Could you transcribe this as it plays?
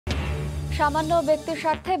সামান্য ব্যক্তির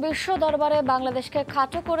স্বার্থে বিশ্ব দরবারে বাংলাদেশকে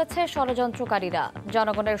খাটো করেছে ষড়যন্ত্রকারীরা।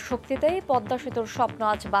 জনগণের শক্তিতেই পদ্মা সেতুর স্বপ্ন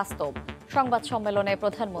আজ বাস্তব। সংবাদ সম্মেলনে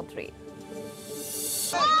প্রধানমন্ত্রী।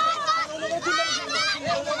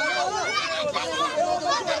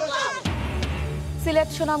 সিলেট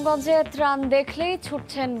সুনামগঞ্জে ত্রাণ দেখলেই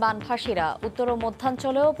ছুটছেন বানভাসীরা। উত্তর ও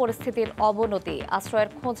মধ্যাঞ্চলেও পরিস্থিতির অবনতি। আশ্রয়ের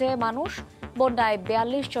খোঁজে মানুষ। বন্যায়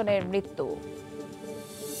 ৪২ জনের মৃত্যু।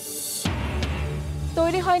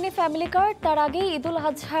 তৈরি হয়নি ফ্যামিলি কার্ড, তার আগেই ঈদুল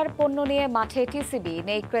আজহার পণ্য নিয়ে মাঠে টিসিবি।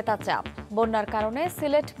 নেই ক্রেতা চাপ। বন্যার কারণে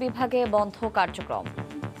সিলেট বিভাগে বন্ধ কার্যক্রম।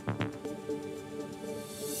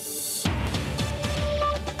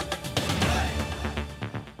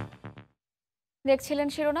 দেখছিলেন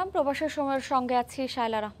শিরোনাম। প্রবাসের সময়ের সঙ্গে আছি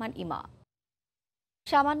শায়লা রহমান ইমা।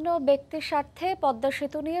 সামান্য ব্যক্তির স্বার্থে পদ্মা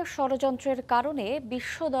সেতু নিয়ে ষড়যন্ত্রের কারণে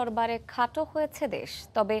বিশ্ব দরবারে খাটো হয়েছে দেশ।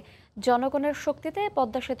 তবে জনগণের শক্তিতে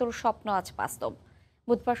পদ্মা সেতুর স্বপ্ন আজ বাস্তব।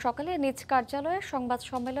 বুধবার সকালে নিজ কার্যালয়ে সংবাদ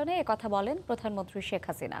সম্মেলনে একথা বলেন প্রধানমন্ত্রী শেখ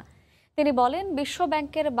হাসিনা। তিনি বলেন, বিশ্ব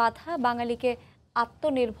ব্যাংকের বাধা বাঙালিকে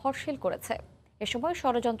আত্মনির্ভরশীল করেছে। এ সময়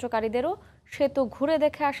ষড়যন্ত্রকারীদেরও সেতু ঘুরে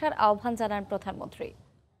দেখে আসার আহ্বান জানান প্রধানমন্ত্রী।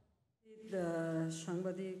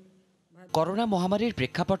 করোনা মহামারীর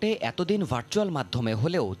প্রেক্ষাপটে এতদিন ভার্চুয়াল মাধ্যমে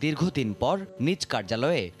হলেও দীর্ঘদিন পর নিজ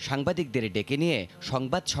কার্যালয়ে সাংবাদিকদের ডেকে নিয়ে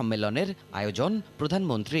সংবাদ সম্মেলনের আয়োজন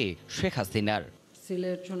প্রধানমন্ত্রী শেখ হাসিনার।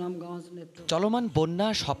 চলমান বন্যা,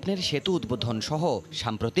 স্বপ্নের সেতু উদ্বোধন সহ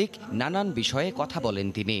সাম্প্রতিক নানান বিষয়ে কথা বলেন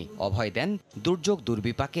তিনি। অভয় দেন, দুর্যোগ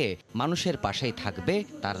দুর্বিপাকে মানুষের পাশেই থাকবে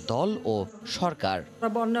তার দল ও সরকার।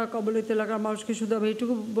 বন্যা কবলিত এলাকার মানুষকে শুধু আমি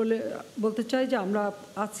এইটুকু বলতে চাই যে আমরা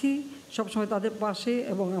আছি সবসময় তাদের পাশে,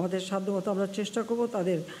 এবং আমাদের সাধ্যমতো আমরা চেষ্টা করব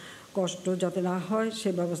তাদের কষ্ট যাতে না হয় সে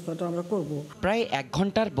ব্যবস্থাটা আমরা করব। প্রায় ১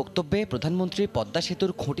 ঘন্টার বক্তব্যে প্রধানমন্ত্রী পদ্মা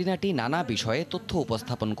সেতুর খুঁটিনাটি নানা বিষয়ে তথ্য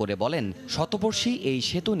উপস্থাপন করে বলেন, শতবর্ষী এই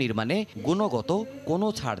সেতু নির্মাণে গুণগত কোনো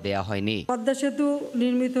ছাড় দেয়া হয়নি। পদ্মা সেতু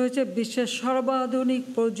নির্মিত হয়েছে বিশ্বের সর্বাধুনিক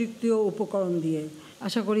প্রযুক্তি ও উপকরণ দিয়ে।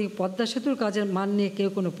 আশা করি পদ্মা সেতুর কাজের মান নিয়ে কেউ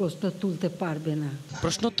কোনো প্রশ্ন তুলতে পারবে না।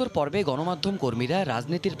 প্রশ্নোত্তর পর্বে গণমাধ্যম কর্মীরা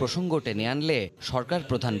রাজনীতির প্রসঙ্গ টেনে আনলে সরকার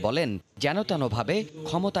প্রধান বলেন, যেন তেনভাবে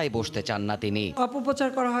ক্ষমতায় বসতে চান না তিনি। অপপ্রচার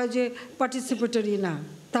করা হয় যে পার্টিসিপেটরি না,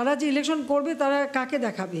 তারা যে ইলেকশন করবে তারা কাকে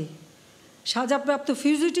দেখাবে? সাজাপ্রাপ্ত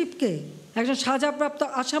ফিউজিটিভকে? একজন সাজাপ্রাপ্ত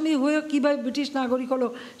আসামি হয়েও কীভাবে ব্রিটিশ নাগরিক হলো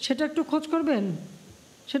সেটা একটু খোঁজ করবেন?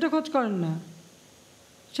 সেটা খোঁজ করেন না,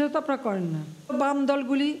 সেটা তো আপনারা করেন না। বাম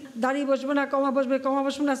দলগুলি দাঁড়িয়ে বসবে না, কমা বসবে, কমা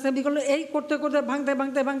বসবে না, সেমিগুলো এই করতে করতে ভাঙতে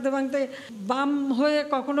ভাঙতে ভাঙতে ভাঙতে বাম হয়ে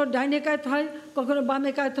কখনো ডাইনে কায়ত হয়, কখনো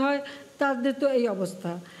বামে কায়ত হয়। তাদের তো এই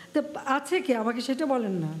অবস্থা। তো আছে কি? আমাকে সেটা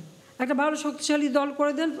বলেন না। একটা ভালো শক্তিশালী দল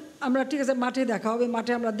করে দেন, আমরা ঠিক আছে মাঠে দেখা হবে,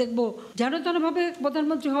 মাঠে আমরা দেখবো। যেন তেনভাবে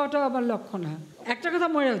প্রধানমন্ত্রী হওয়াটাও আমার লক্ষ্য না। একটা কথা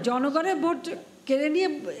মনে রাখ, জনগণের ভোট কেড়ে নিয়ে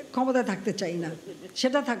ক্ষমতায় থাকতে চাই না,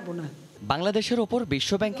 সেটা থাকবো না। বাংলাদেশের ওপর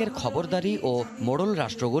বিশ্বব্যাংকের খবরদারি ও মোড়ল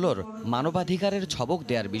রাষ্ট্রগুলোর মানবাধিকারের ছবক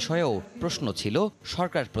দেওয়ার বিষয়েও প্রশ্ন ছিল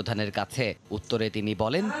সরকার প্রধানের কাছে। উত্তরে তিনি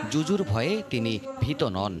বলেন, জুজুর ভয়ে তিনি ভীত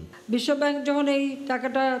নন। বিশ্বব্যাংক যখন এই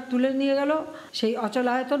টাকাটা তুলে নিয়ে গেল, সেই অচল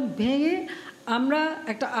আয়তন ভেঙে আমরা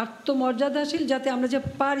একটা আত্মমর্যাদাশীল যাতে আমরা যে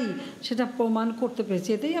পারি সেটা প্রমাণ করতে পেরেছি,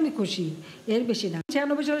 এতেই আমি খুশি, এর বেশি না।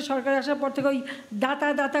 96 সালে সরকার আসার পর থেকে ওই দাতা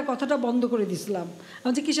দাতা কথাটা বন্ধ করে দিয়েছিলাম।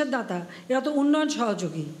 আমি কিসের দাতা? এরা তো উন্নয়ন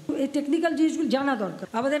সহযোগী। এই টেকনিক্যাল জিনিসগুলো জানা দরকার।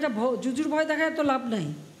 আমাদের একটা জুজুর ভয় দেখায় তো লাভ নাই।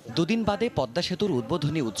 দুদিন বাদে পদ্মা সেতুর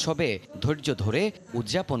উদ্বোধনী উৎসবে ধৈর্য ধরে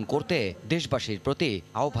উদযাপন করতে দেশবাসীর প্রতি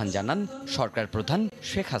আহ্বান জানান সরকার প্রধান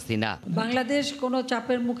শেখ হাসিনা। বাংলাদেশ কোনো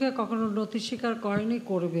চাপের মুখে কখনো নথি স্বীকার করেনি,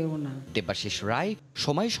 করবেও না। দেবাশিস রায়,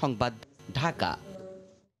 সময় সংবাদ, ঢাকা।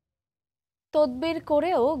 তদবির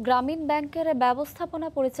করেও গ্রামীণ ব্যাংকের ব্যবস্থাপনা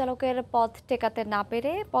পরিচালকের পদ টেকাতে না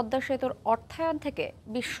পেরে পদ্মা সেতুর অর্থায়ন থেকে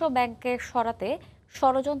বিশ্ব ব্যাংকে সরাতে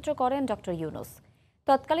ষড়যন্ত্র করেন ডক্টর ইউনুস।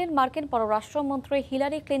 তৎকালীন মার্কিন পররাষ্ট্রমন্ত্রী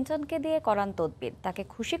হিলারি ক্লিন্টনকে দিয়ে করান তদবির। তাকে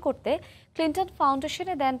খুশি করতে ক্লিন্টন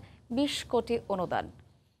ফাউন্ডেশনে দেন ২০ কোটি অনুদান।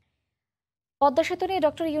 পদ্মা সেতু নিয়ে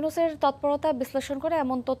ডক্টর ইউনুসের তৎপরতা বিশ্লেষণ করে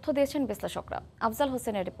এমন তথ্য দিয়েছেন বিশ্লেষকরা। আফজাল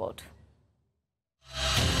হোসেনের রিপোর্ট।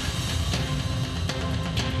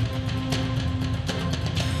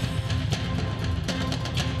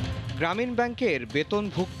 গ্রামীণ ব্যাংকের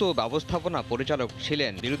বেতনভুক্ত ব্যবস্থাপনা পরিচালক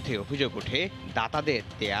ছিলেন বিরুদ্ধে অভিযোগ ওঠে দাতাদের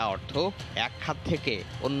দেয়া অর্থ এক খাত থেকে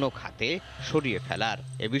অন্য খাতে সরিয়ে ফেলার।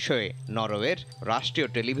 এ বিষয়ে নরওয়ের রাষ্ট্রীয়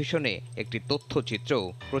টেলিভিশনে একটি তথ্যচিত্রও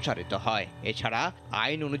প্রচারিত হয়। এছাড়া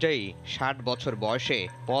আইন অনুযায়ী ৬০ বছর বয়সে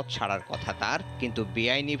পদ ছাড়ার কথা তার, কিন্তু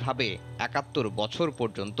বেআইনিভাবে ৭১ বছর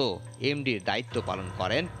পর্যন্ত এমডির দায়িত্ব পালন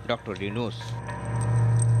করেন ডক্টর ইউনুস।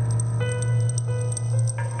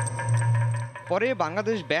 পরে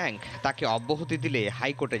বাংলাদেশ ব্যাংক তাকে অব্যাহতি দিলে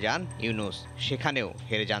হাইকোর্টে যান ইউনুস, সেখানেও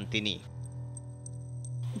হেরে যান তিনি।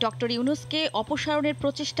 ডক্টর ইউনুসকে অপসারণের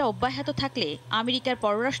প্রচেষ্টা অব্যাহত থাকলে আমেরিকার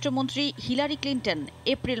পররাষ্ট্রমন্ত্রী হিলারি ক্লিন্টন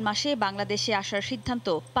এপ্রিল মাসে বাংলাদেশে আসার সিদ্ধান্ত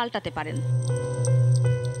পাল্টাতে পারেন।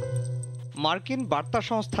 মার্কিন বার্তা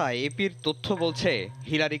সংস্থা এপির তথ্য বলছে,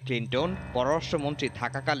 হিলারি ক্লিন্টন পররাষ্ট্রমন্ত্রী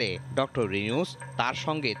থাকাকালে ডক্টর ইউনুস তার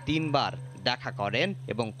সঙ্গে 3 বার দেখা করেন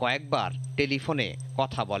এবং কয়েকবার টেলিফোনে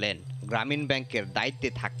কথা বলেন। গ্রামীণ ব্যাংকের দায়িত্বে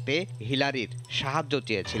থাকতে হিলারির সাহায্য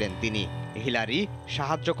চেয়েছিলেন তিনি। হিলারি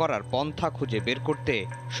সাহায্য করার পন্থা খুঁজে বের করতে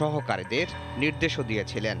সহকারীদের নির্দেশও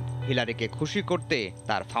দিয়েছিলেন। হিলারিকে খুশি করতে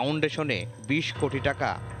তার ফাউন্ডেশনে 20 কোটি টাকা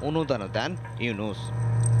অনুদানও দেন ইউনুস।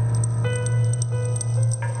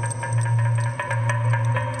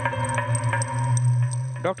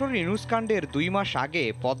 ডক্টর ইউনুস কাণ্ডের 2 মাস আগে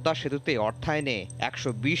পদ্মা সেতুতে অর্থায়নে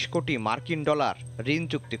 120 কোটি মার্কিন ডলার ঋণ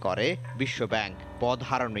চুক্তি করে বিশ্বব্যাংক। পদ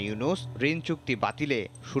হারানো ইউনুস ঋণ চুক্তি বাতিলে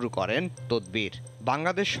শুরু করেন তদবির।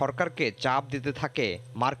 বাংলাদেশ সরকারকে চাপ দিতে থাকে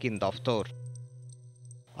মার্কিন দফতর।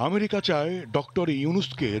 আমেরিকা চায় ডক্টর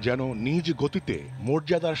ইউনুসকে যেন নিজ গতিতে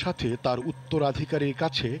মর্যাদার সাথে তার উত্তরাধিকারীর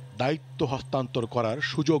কাছে দায়িত্ব হস্তান্তর করার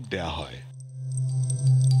সুযোগ দেয়া হয়।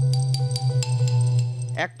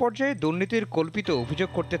 এক পর্যায়ে দুর্নীতির কল্পিত অভিযোগ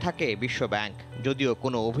করতে থাকে বিশ্বব্যাংক, যদিও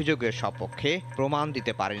কোনো অভিযোগের সপক্ষে প্রমাণ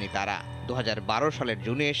দিতে পারেনি তারা। 2012 সালের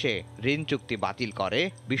জুনে এসে ঋণ চুক্তি বাতিল করে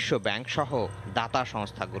বিশ্বব্যাংক সহ দাতা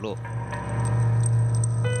সংস্থাগুলো।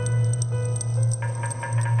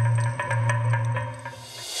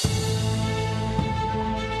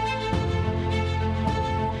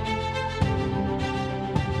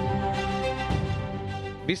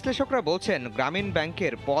 বিশ্লেষকরা বলছেন, গ্রামীণ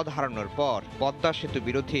ব্যাংকের পদ হারানোর পর পদ্মা সেতু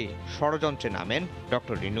বিরোধী ষড়যন্ত্রে নামেন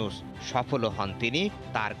ডক্টর ইউনুস। সফল হন তিনি,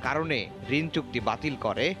 তার কারণে ঋণ চুক্তি বাতিল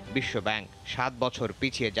করে বিশ্বব্যাংক। 7 বছর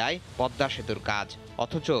পিছিয়ে যায় পদ্মা সেতুর কাজ।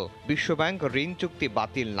 অথচ বিশ্বব্যাংক ঋণ চুক্তি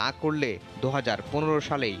বাতিল না করলে 2015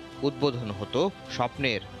 সালেই উদ্বোধন হতো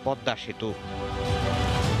স্বপ্নের পদ্মা সেতু।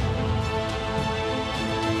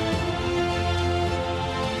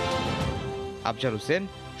 আফজাল হোসেন,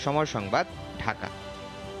 সময় সংবাদ, ঢাকা।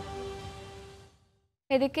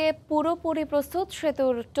 এদিকে পুরোপুরি প্রস্তুত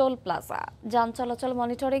সেতুর টোল প্লাজা। যান চলাচল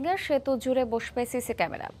মনিটরিংয়ে সেতু জুড়ে বসবে সিসি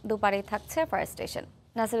ক্যামেরা। দুপারেই থাকছে ফায়ার স্টেশন।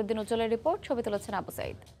 নাসিরউদ্দিন উজ্জ্বলের রিপোর্ট, ছবি তুলেছেন আবু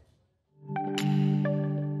সাইদ।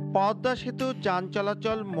 পদ্মা সেতু যান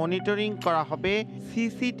চলাচল মনিটরিং করা হবে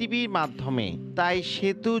সিসিটিভির মাধ্যমে। তাই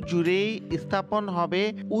সেতু জুড়েই স্থাপন হবে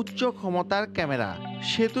উচ্চ ক্ষমতার ক্যামেরা।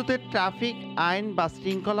 সেতুতে ট্রাফিক আইন বা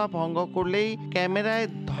শৃঙ্খলা ভঙ্গ করলেই ক্যামেরায়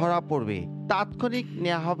ধরা পড়বে। তাৎক্ষণিক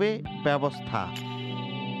নেওয়া হবে ব্যবস্থা।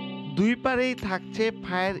 দুই পারেই থাকছে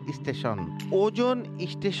ফায়ার স্টেশন। ওজন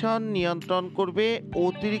স্টেশন নিয়ন্ত্রণ করবে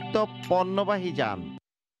অতিরিক্ত পণ্যবাহী যান।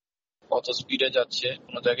 কত স্পিডে যাচ্ছে,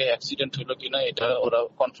 কোনো জায়গায় অ্যাক্সিডেন্ট হলো কিনা, এটা ওরা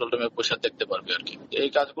কন্ট্রোল রুমে বসে দেখতে পারবে আর কি। এই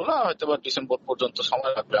কাজগুলো হয়তো ডিসেম্বর পর্যন্ত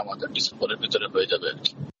সময় লাগবে, আমাদের ডিসেম্বরের ভিতরে হয়ে যাবে আর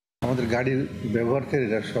কি। আমাদের গাড়ির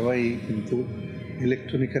ব্যবহারকারীরা সবাই কিন্তু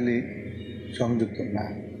ইলেকট্রনিক্যালি সংযুক্ত না।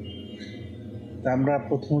 আমরা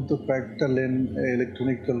প্রথমত কয়েকটা লেন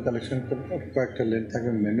ইলেকট্রনিক টোল কালেকশন করব, কয়েকটা লেন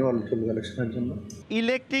থাকবে ম্যানুয়াল টোল কালেকশনের জন্য।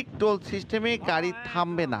 ইলেকট্রিক টোল সিস্টেমে গাড়ি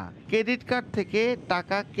থামবে না, ক্রেডিট কার্ড থেকে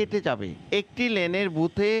টাকা কেটে যাবে। একটি লেনের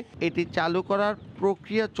বুথে এটি চালু করার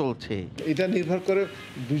প্রক্রিয়া চলছে। এটা নির্ভর করে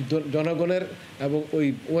জনগণের এবং ওই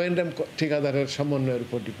ওএনএম ঠিকাদারের সমন্বয়ের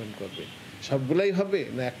উপর ডিপেন্ড করবে। সবগুলাই হবে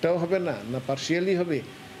না, একটাও হবে না, না পার্শিয়ালি হবে,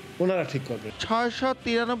 ওনারা ঠিক করবে।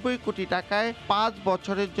 693 কোটি টাকায় 5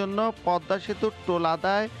 বছরের জন্য পদ্মা সেতুর টোল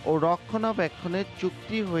আদায় ও রক্ষণাবেক্ষণের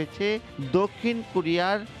চুক্তি হয়েছে দক্ষিণ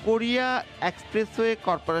কোরিয়া এক্সপ্রেসওয়ে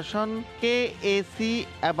কর্পোরেশন KAC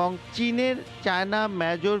এবং চীনের China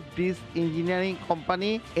major bridge engineering company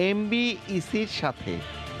MBECর সাথে।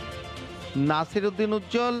 নাসিরউদ্দিন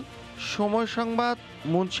উজ্জ্বল, সময় সংবাদ,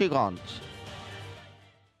 মুন্সিগঞ্জ।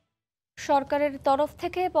 সরকারের তরফ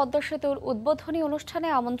থেকে পদ্মা সেতুর উদ্বোধনী অনুষ্ঠানে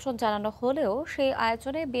আমন্ত্রণ জানানো হলেও সেই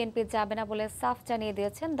আয়োজনে বিএনপি যাবে না বলে সাফ জানিয়ে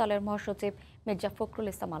দিয়েছেন দলের মহাসচিব মির্জা ফখরুল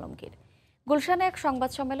ইসলাম আলমগীর। গুলশানে এক সংবাদ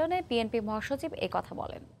সম্মেলনে বিএনপি মহাসচিব এই কথা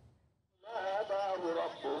বলেন।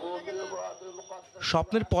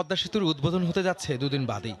 স্বপ্নের পদ্মা সেতুর উদ্বোধন হতে যাচ্ছে দুদিন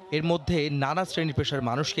বাদেই। এর মধ্যে নানা শ্রেণী পেশার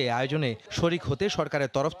মানুষকে আয়োজনে শরিক হতে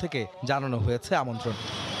সরকারের তরফ থেকে জানানো হয়েছে আমন্ত্রণ।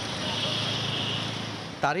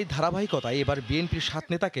 তারই ধারাবাহিকতায় এবার বিএনপির 7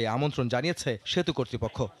 নেতাকে আমন্ত্রণ জানিয়েছে সেতু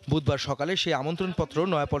কর্তৃপক্ষ। বুধবার সকালে সেই আমন্ত্রণপত্র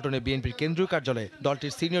নয়াপল্টনে বিএনপির কেন্দ্রীয় কার্যালয়ে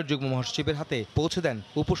দলটির সিনিয়র যুগ্ম মহাসচিবের হাতে পৌঁছে দেন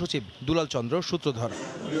উপসচিব দুলাল চন্দ্র সূত্রধর।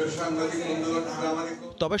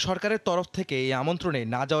 তবে সরকারের তরফ থেকে এই আমন্ত্রণে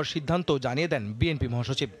না যাওয়ার সিদ্ধান্ত জানিয়ে দেন বিএনপি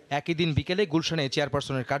মহাসচিব। একই দিন বিকেলে গুলশানে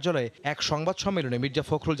চেয়ারপারসনের কার্যালয়ে এক সংবাদ সম্মেলনে মির্জা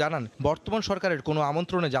ফখরুল জানান, বর্তমান সরকারের কোনো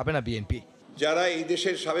আমন্ত্রণে যাবে না বিএনপি। যারা এই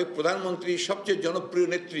দেশের সাবেক প্রধানমন্ত্রী, সবচেয়ে জনপ্রিয়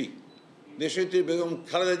নেত্রী দেশনেত্রী বেগম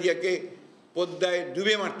খালেদা জিয়াকে পদ্মায়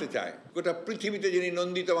ডুবে মারতে চায়, গোটা পৃথিবীতে যিনি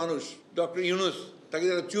নন্দিত মানুষ ডক্টর ইউনুস, তাকে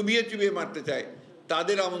যারা চুবিয়ে চুবিয়ে মারতে চায়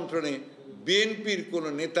তাদের আমন্ত্রণে বিএনপির কোনো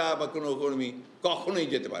নেতা বা কোনো কর্মী কখনোই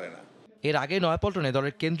যেতে পারে না। এর আগে নয়াপল্টনে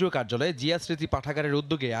দলের কেন্দ্রীয় কার্যালয়ে জিয়া স্মৃতি পাঠাগারের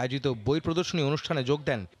উদ্যোগে আয়োজিত বই প্রদর্শনী অনুষ্ঠানে যোগ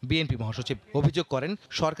দেন বিএনপি মহাসচিব। অভিযোগ করেন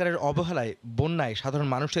সরকারের অবহেলায় বন্যায় সাধারণ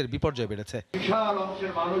মানুষের বিপর্যয় বেড়েছে। বিশাল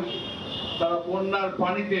অংশের মানুষ তারা বন্যার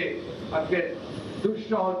পানিতে আজকে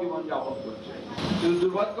দুঃসহ জীবন যাপন করছে।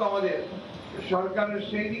 দুর্ভাগ্য আমাদের সরকারের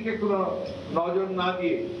সেই দিকে কোনো নজর না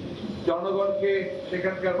দিয়ে জনগণকে,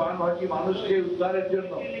 সেখানকার বানভাসী মানুষকে উদ্ধারের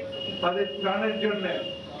জন্য, তাদের ত্রাণের জন্য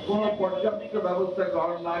কোনো পর্যাপ্ত ব্যবস্থা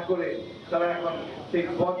গ্রহণ না করে তারা এখন সেই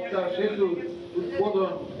পদ্মা সেতু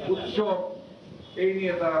উদ্বোধন উৎসব এই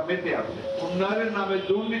নিয়ে তারা মেতে আছে। উন্নয়নের নামে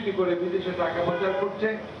দুর্নীতি করে বিদেশে টাকা পাচার করছে,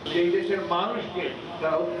 এই দেশের মানুষকে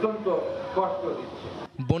তারা অত্যন্ত কষ্ট দিচ্ছে।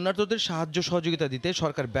 বন্যার্তদের সাহায্য সহযোগিতা দিতে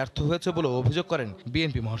সরকার ব্যর্থ হয়েছে বলে অভিযোগ করেন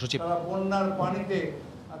বিএনপি মহাসচিব। বন্যার পানিতে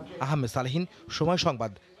আহমেদ সালেহীন, সময়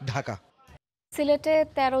সংবাদ, ঢাকা। সিলেটে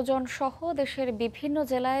 13 জন সহ দেশের বিভিন্ন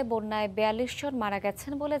জেলায় বন্যায় 42 জন মারা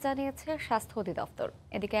গেছেন বলে জানিয়েছে স্বাস্থ্য অধিদপ্তর।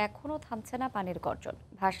 এদিকে এখনও থামছে না পানির গর্জন।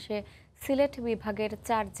 ভাসছে সিলেট বিভাগের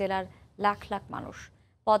 4 জেলার লাখ লাখ মানুষ।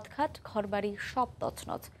 পথঘাট, ঘরবাড়ি সব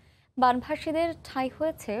তছনছ। বানভাসীদের ঠাঁই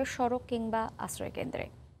হয়েছে সড়ক কিংবা আশ্রয়কেন্দ্রে।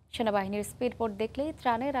 সেনাবাহিনীর স্পিডবোট দেখলেই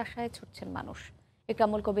ত্রাণের আশায় ছুটছেন মানুষ।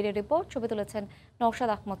 ইকরামুল কবিরের রিপোর্ট, ছবি তুলেছেন নওশাদ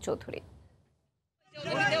আহমদ চৌধুরী।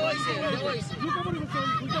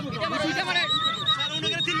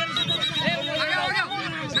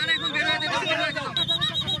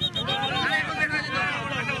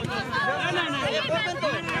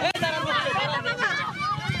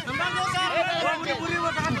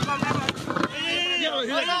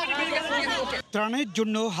 ত্রাণের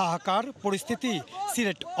জন্য হাহাকার পরিস্থিতি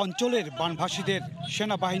সিলেট অঞ্চলের বানভাসীদের।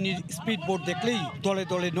 সেনাবাহিনীর স্পিডবোট দেখলেই দলে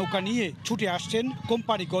দলে নৌকা নিয়ে ছুটে আসছেন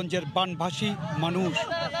কোম্পানিগঞ্জের বানভাসী মানুষ।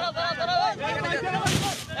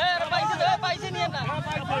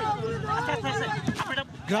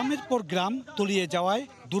 গ্রামের পর গ্রাম তলিয়ে যাওয়ায়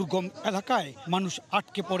দুর্গম এলাকায় মানুষ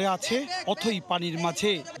আটকে পড়ে আছে অথই পানির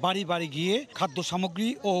মাঝে। বাড়ি বাড়ি গিয়ে খাদ্য সামগ্রী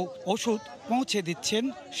ও ওষুধ পৌঁছে দিচ্ছেন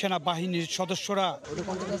সেনাবাহিনীর সদস্যরা।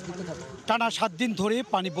 টানা 7 দিন ধরে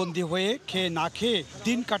পানিবন্দী হয়ে খেয়ে না খেয়ে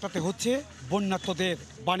দিন কাটাতে হচ্ছে বন্যার্তদের।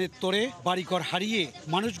 বানের তোরে বাড়িঘর হারিয়ে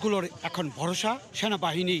মানুষগুলোর এখন ভরসা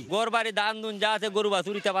সেনাবাহিনী। গর বাড়ি দান দুন যা আছে গরু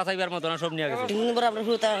বাছুরিতে বাঁচাইবার মতো না, সব নিয়ে গেছে।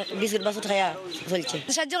 বিস্কুট বাছুর খায়া চলছে,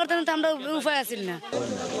 সাহায্য করতে আমরা উপায় আছিল না।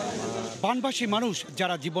 বানভাসী মানুষ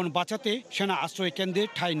যারা জীবন বাঁচাতে সেনা আশ্রয় কেন্দ্রে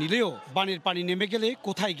ঠাঁই নিলেও বানের পানি নেমে গেলে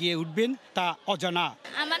কোথায় গিয়ে উঠবেন তা অজানা।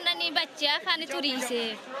 আমার নানি বাচ্চা পানি চুরিয়েছে,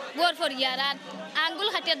 গোর ফরিয়ার আর আঙ্গুল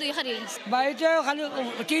হাতিয়া 2 হারিয়েছে। বাড়িতে খালি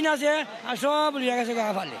টিন আছে আর সব লিয়ে গেছে গা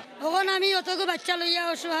ফালে। ওখান আমি অতগো বাচ্চা লইয়া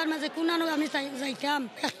অসহায়ের মাঝে কোনানো আমি যাইতাম,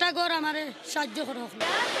 একটা ঘর আমারে সাহায্য করো।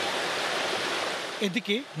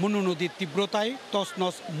 এদিকে মনু নদীর তীব্রতায়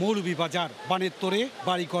তছনছ মৌলভীবাজার। বানের তোরে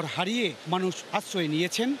বাড়িঘর হারিয়ে মানুষ আশ্রয়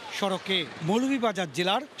নিয়েছেন সড়কে। মৌলভীবাজার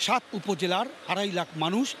জেলার 7 উপজেলার 2.5 লাখ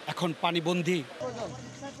মানুষ এখন পানিবন্দী।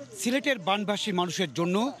 সিলেটের বানভাসী মানুষের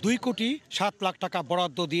জন্য 2 কোটি 7 লাখ টাকা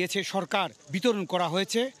বরাদ্দ দিয়েছে সরকার। বিতরণ করা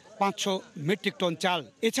হয়েছে 500 মেট্রিক টন চাল।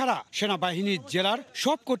 এছাড়া সেনাবাহিনীর জেলার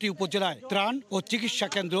সবকটি উপজেলায় ত্রাণ ও চিকিৎসা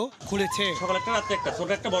কেন্দ্র খুলেছে।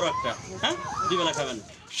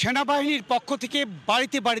 সেনাবাহিনীর পক্ষ থেকে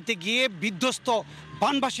বাড়িতে বাড়িতে গিয়ে বিধ্বস্ত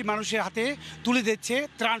বানভাসী মানুষের হাতে তুলে দিচ্ছে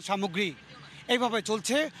ত্রাণ সামগ্রী। এইভাবে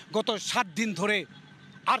চলছে গত 7 দিন ধরে।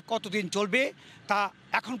 আর কতদিন চলবে তা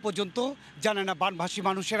এখন পর্যন্ত জানে না বানভাসী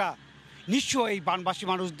মানুষেরা। নিশ্চয় এই বানভাসী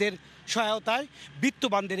মানুষদের সহায়তায়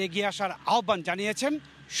বিত্তবানদের এগিয়ে আসার আহ্বান জানিয়েছেন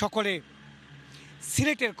সকলে।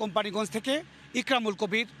 সিলেটের কোম্পানিগঞ্জ থেকে ইকরামুল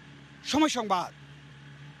কবির, সময় সংবাদ।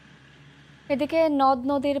 এদিকে নদ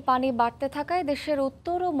নদীর পানি বাড়তে থাকায় দেশের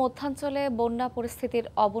উত্তর ও মধ্যাঞ্চলে বন্যা পরিস্থিতির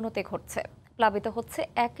অবনতি ঘটছে। প্লাবিত হচ্ছে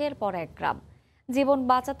একের পর এক গ্রাম। জীবন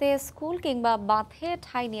বাঁচাতে স্কুল কিংবা বাঁধে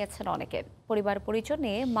ঠাঁই নিয়েছেন অনেকে। পরিবার পরিজন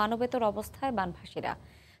নিয়ে মানবেতর অবস্থায় বানভাসীরা।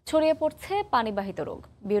 ছড়িয়ে পড়ছে পানিবাহিত রোগ।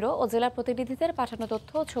 ব্যুরো ও জেলা প্রতিনিধিদের পাঠানো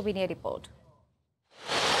তথ্য, ছবি নিয়ে রিপোর্ট।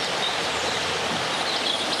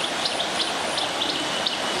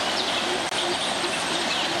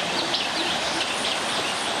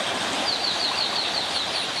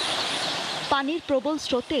 পানির প্রবল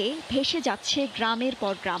স্রোতে ভেসে যাচ্ছে গ্রামের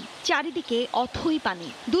পর গ্রাম। চারিদিকে অথই পানি।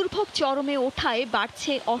 দুর্ভোগ চরমে ওঠায়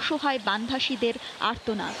বাড়ছে অসহায় বানভাসীদের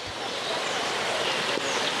আর্তনাদ।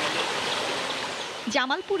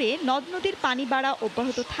 জামালপুরে নদ নদীর পানি বাড়া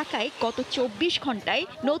অব্যাহত থাকায় গত 24 ঘন্টায়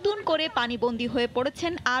নতুন করে পানিবন্দী হয়ে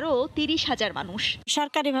পড়েছেন আরও 30,000 মানুষ।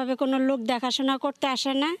 সরকারিভাবে কোনো লোক দেখাশোনা করতে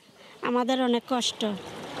আসে না, আমাদের অনেক কষ্ট।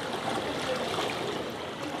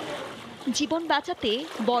 জীবন বাঁচাতে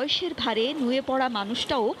বয়সের ভারে নুয়ে পড়া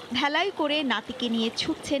মানুষটাও ভেলায় করে নাতিকে নিয়ে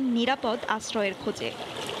ছুটছেন নিরাপদ আশ্রয়ের খোঁজে।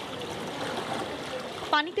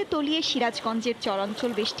 পানিতে তলিয়ে সিরাজগঞ্জের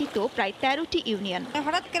চরাঞ্চল বেষ্টিত প্রায় 13টি ইউনিয়ন।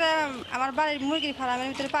 হঠাৎ করে আমার বাড়ির মুরগির ফার্মের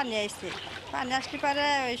ভিতরে পানি আসছে, পানি আসলে পরে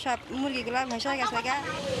ওই সব মুরগিগুলো ভেসে গেছে।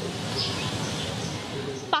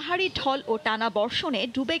 পাহাড়ি ঢল ও টানা বর্ষণে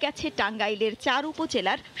ডুবে গেছে টাঙ্গাইলের 4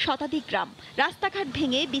 উপজেলার শতাধিক গ্রাম। রাস্তাঘাট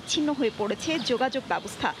ভেঙে বিচ্ছিন্ন হয়ে পড়েছে যোগাযোগ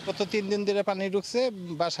ব্যবস্থা। গত 3 দিন ধরে পানি ঢুকছে,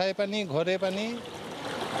 বাসায় পানি, ঘরে পানি।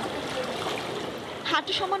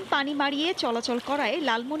 হাঁটু সমান পানি মারিয়ে চলাচল করায়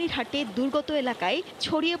লালমনিরহাটে দুর্গত এলাকায়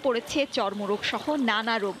ছড়িয়ে পড়েছে চর্মরোগ সহ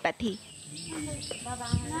নানা রোগ ব্যাধি।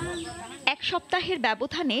 এক সপ্তাহের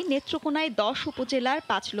ব্যবধানে নেত্রকোনায় 10 উপজেলার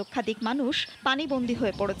 5 লক্ষাধিক মানুষ পানিবন্দী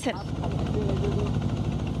হয়ে পড়েছেন।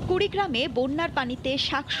 কুড়িগ্রামে বন্যার পানিতে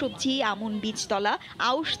শাকসবজি, আমন বীজতলা,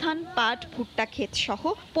 আউশ ধান, পাট, ভুট্টা ক্ষেত সহ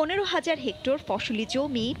 15,000 হেক্টর ফসলি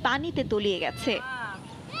জমি পানিতে তলিয়ে গেছে।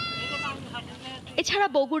 এছাড়া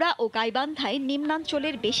বগুড়া ও গাইবান্ধায়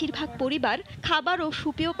নিম্নাঞ্চলের বেশিরভাগ পরিবার খাবার ও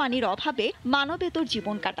সুপেয় পানির অভাবে মানবেতর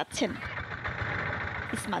জীবন কাটাচ্ছেন।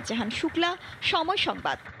 ইসমাত জাহান শুক্লা, সময়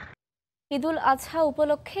সংবাদ। ঈদুল আজহা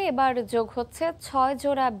উপলক্ষে এবার যোগ হচ্ছে 6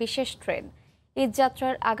 জোড়া বিশেষ ট্রেন। ঈদ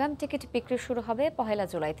যাত্রার আগাম টিকিট বিক্রি শুরু হবে 1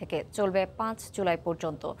 জুলাই থেকে, চলবে 5 জুলাই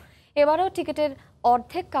পর্যন্ত। এবারও টিকিটের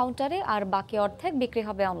অর্ধেক কাউন্টারে আর বাকি অর্ধেক বিক্রি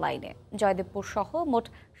হবে অনলাইনে। জয়দেবপুর সহ মোট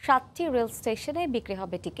 7টি রেল স্টেশনে বিক্রি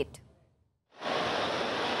হবে টিকিট।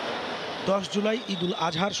 10 জুলাই ঈদুল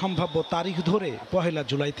আজহার সম্ভাব্য তারিখ ধরে 1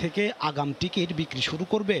 জুলাই থেকে আগাম টিকিট বিক্রি শুরু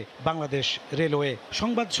করবে বাংলাদেশ রেলওয়ে।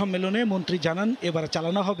 সংবাদ সম্মেলনে মন্ত্রী জানান, এবার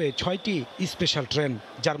চালানো হবে 6টি স্পেশাল ট্রেন,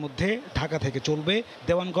 যার মধ্যে ঢাকা থেকে চলবে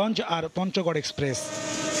দেওয়ানগঞ্জ আর পঞ্চগড় এক্সপ্রেস।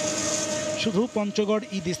 শুধু পঞ্চগড়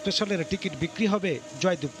ঈদ স্পেশালের টিকিট বিক্রি হবে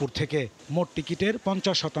জয়দেবপুর থেকে। মোট টিকিটের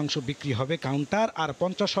 50% বিক্রি হবে কাউন্টার আর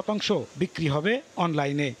 50% বিক্রি হবে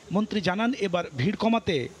অনলাইনে। মন্ত্রী জানান, এবার ভিড়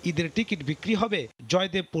কমাতে ঈদের টিকিট বিক্রি হবে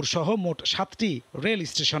জয়দেবপুর সহ মোট 7টি রেল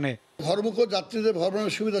স্টেশনে। ঘরমুখ যাত্রীদের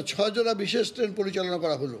ভ্রমণের সুবিধা 6 জোড়া বিশেষ ট্রেন পরিচালনা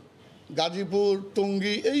করা হলো গাজীপুর,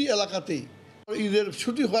 টঙ্গী এই এলাকাতেই। ঈদের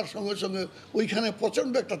ছুটি হওয়ার সঙ্গে সঙ্গে ওইখানে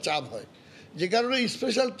প্রচণ্ড একটা চাপ হয়, যে কারণে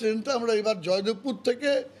স্পেশাল ট্রেনটা আমরা এবার জয়দেবপুর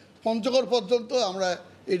থেকে পঞ্চগড় পর্যন্ত আমরা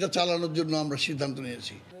এটা চালানোর জন্য আমরা সিদ্ধান্ত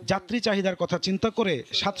নিয়েছি। যাত্রী চাহিদার কথা চিন্তা করে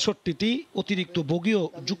 67টি অতিরিক্ত বগিও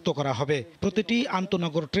যুক্ত করা হবে। প্রতিটি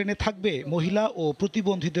আন্তনগর ট্রেনে থাকবে মহিলা ও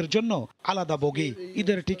প্রতিবন্ধীদের জন্য আলাদা বগি।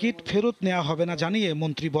 ঈদের টিকিট ফেরত নেওয়া হবে না জানিয়ে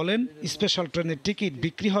মন্ত্রী বলেন, স্পেশাল ট্রেনের টিকিট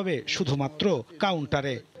বিক্রি হবে শুধুমাত্র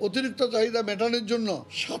কাউন্টারে। অতিরিক্ত চাহিদা মেটানোর জন্য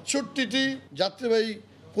 67টি যাত্রীবাহী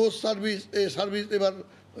কোচ সার্ভিস এবার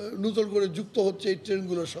নতুন করে যুক্ত হচ্ছে এই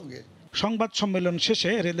ট্রেনগুলোর সঙ্গে। সংবাদ সম্মেলন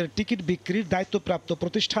শেষে রেলের টিকিট বিক্রির দায়িত্বপ্রাপ্ত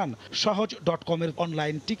প্রতিষ্ঠান সহজ.com-এর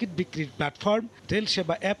অনলাইন টিকিট বিক্রির প্ল্যাটফর্ম রেল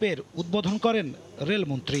সেবা অ্যাপের উদ্বোধন করেন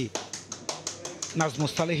রেলমন্ত্রী।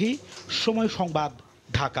 নাজমুস সালেহী, সময় সংবাদ,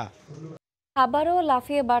 ঢাকা। আবারও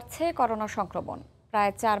লাফিয়ে বাড়ছে করোনা সংক্রমণ।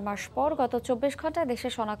 প্রায় 4 মাস পর গত 24 ঘন্টায় দেশে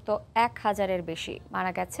শনাক্ত 1000-এর বেশি,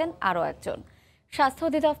 মারা গেছেন আরও একজন। স্বাস্থ্য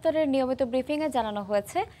অধিদপ্তরের নিয়মিত ব্রিফিংয়ে জানানো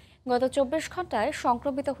হয়েছে, গত 24 ঘন্টায়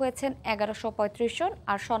সংক্রমিত হয়েছেন 1135 জন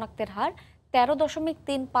আর শনাক্তের হার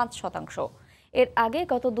 13.35%। এর আগে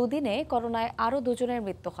গত দুদিনে করোনায় আরও 2 জনের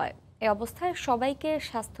মৃত্যু হয়। এ অবস্থায় সবাইকে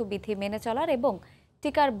স্বাস্থ্যবিধি মেনে চলার এবং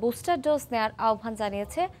টিকার বুস্টার ডোজ নেওয়ার আহ্বান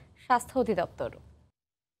জানিয়েছে স্বাস্থ্য অধিদপ্তর।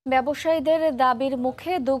 ব্যবসায়ীদের দাবির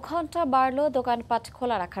মুখে 2 ঘন্টা বাড়ল দোকানপাট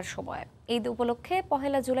খোলা রাখার সময়। ঈদ উপলক্ষে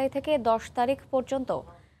 1 জুলাই থেকে 10 তারিখ পর্যন্ত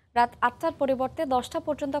রাত 8টার পরিবর্তে 10টা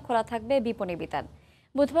পর্যন্ত খোলা থাকবে বিপণী বিতান।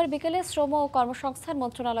 বুধবার বিকেলে শ্রম ও কর্মসংস্থান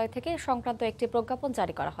মন্ত্রণালয় থেকে সংক্রান্ত একটি প্রজ্ঞাপন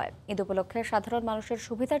জারি করা হয়। ঈদ উপলক্ষে সাধারণ মানুষের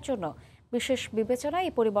সুবিধার জন্য বিশেষ বিবেচনায়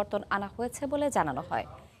এই পরিবর্তন আনা হয়েছে বলে জানানো হয়।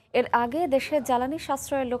 এর আগে দেশে জ্বালানি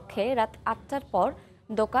সাশ্রয়ের লক্ষ্যে রাত 8টার পর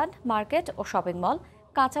দোকান, মার্কেট ও শপিং মল,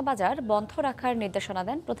 কাঁচা বাজার বন্ধ রাখার নির্দেশনা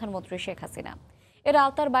দেন প্রধানমন্ত্রী শেখ হাসিনা। এর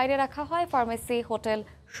আওতার বাইরে রাখা হয় ফার্মেসি, হোটেল,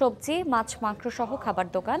 সবজি, মাছ, মাংস সহ খাবার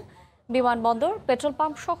দোকান, বিমানবন্দর, পেট্রোল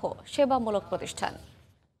পাম্প সহ সেবামূলক প্রতিষ্ঠান।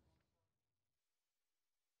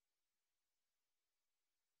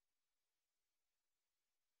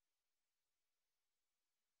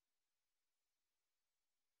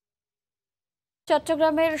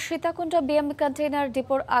 চট্টগ্রামের সীতাকুণ্ড বিএম কন্টেইনার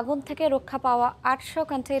ডিপোর আগুন থেকে রক্ষা পাওয়া 800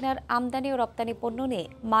 কন্টেইনার আমদানি ও রপ্তানি পণ্য নিয়ে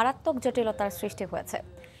মারাত্মক জটিলতার সৃষ্টি হয়েছে।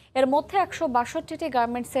 এর মধ্যে 162টি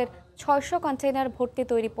গার্মেন্টসের 600 কন্টেইনার ভর্তি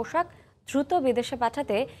তৈরি পোশাক দ্রুত বিদেশে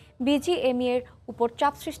পাঠাতে বিজিএমইএর উপর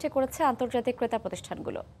চাপ সৃষ্টি করেছে আন্তর্জাতিক ক্রেতা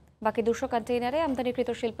প্রতিষ্ঠানগুলো। বাকি 200 কন্টেইনারে আমদানিকৃত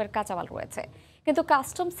শিল্পের কাঁচামাল রয়েছে, কিন্তু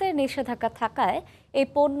কাস্টমসের নিষেধাজ্ঞা থাকায় এই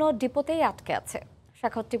পণ্য ডিপোতেই আটকে আছে।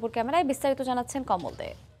 শাখাত টিপুর ক্যামেরায় বিস্তারিত জানাচ্ছেন কমল দে।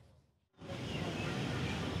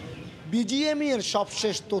 বিজিএমই এর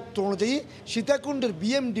সবশেষ তথ্য অনুযায়ী সীতাকুণ্ডের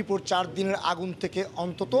বিএম ডিপোর 4 দিনের আগুন থেকে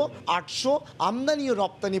অন্তত 800 আমদানি ও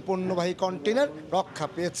রপ্তানি পণ্যবাহী কন্টেইনার রক্ষা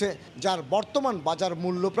পেয়েছে, যার বর্তমান বাজার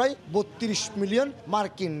মূল্য প্রায় 32 মিলিয়ন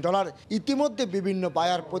মার্কিন ডলার। ইতিমধ্যে বিভিন্ন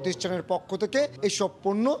বায়ার প্রতিষ্ঠানের পক্ষ থেকে এসব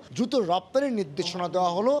পণ্য দ্রুত রপ্তানির নির্দেশনা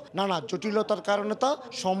দেওয়া হলো। নানা জটিলতার কারণে তা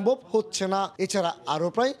সম্ভব হচ্ছে না। এছাড়া আরও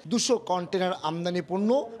প্রায় 200 কন্টেইনার আমদানি পণ্য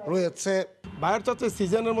রয়েছে। বায়ার চাচ্ছে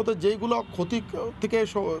সিজনের মধ্যে যেইগুলো ক্ষতি থেকে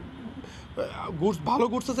গুডস ভালো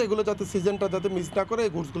গুডস আছে এগুলো যাতে সিজনটা যাতে মিস না করে,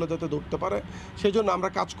 এই গুডসগুলো যাতে ধরতে পারে, সেই জন্য আমরা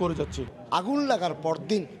কাজ করে যাচ্ছি। আগুন লাগার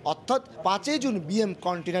পরদিন অর্থাৎ 5 জুন বিএম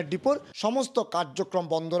কন্টেইনার ডিপোর সমস্ত কার্যক্রম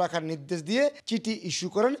বন্ধ রাখার নির্দেশ দিয়ে চিঠি ইস্যু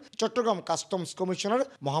করেন চট্টগ্রাম কাস্টমস কমিশনার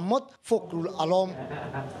মোহাম্মদ ফখরুল আলম।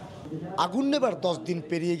 আগুন নেবার 10 দিন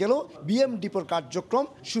পেরিয়ে গেল, বিএম ডিপোর কার্যক্রম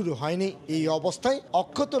শুরু হয়নি। এই অবস্থায়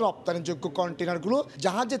অক্ষত রপ্তানিযোগ্য কন্টেইনারগুলো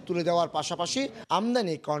জাহাজে তুলে দেওয়ার পাশাপাশি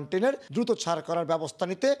আমদানি কন্টেইনার দ্রুত ছাড় করার ব্যবস্থা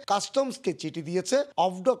নিতে কাস্টমসকে চিঠি দিয়েছে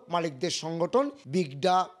অফডক মালিকদের সংগঠন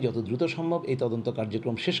বিগডা। যত দ্রুত সম্ভব এই তদন্ত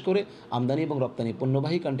কার্যক্রম শেষ করে আমদানি এবং রপ্তানি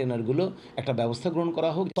পণ্যবাহী কন্টেইনারগুলো একটা ব্যবস্থা গ্রহণ করা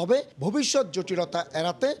হোক। তবে ভবিষ্যৎ জটিলতা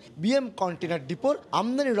এড়াতে বিএম কন্টেইনার ডিপোর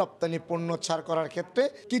আমদানি রপ্তানি পণ্য ছাড় করার ক্ষেত্রে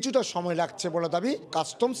কিছুটা সময় লাগছে বলে দাবি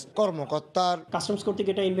কাস্টমস কর্মকর্তার। কাস্টমস কর্তৃক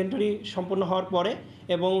এটা ইনভেন্টরি সম্পন্ন হওয়ার পরে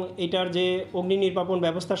এবং এটার যে অগ্নি নির্বাপন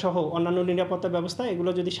ব্যবস্থা সহ অন্যান্য নিরাপত্তা ব্যবস্থা এগুলো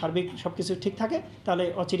যদি সার্বিক সবকিছু ঠিক থাকে তাহলে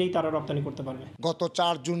অচিরেই তারা রপ্তানি করতে পারবে। গত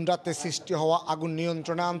 4 জুন রাতে সৃষ্টি হওয়া আগুন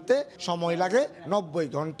নিয়ন্ত্রণে আনতে সময় লাগে 90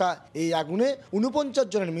 ঘন্টা। এই আগুনে 49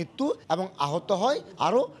 জনের মৃত্যু এবং আহত হয়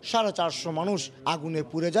আরও 450 মানুষ। আগুনে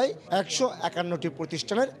পুড়ে যায় 151টি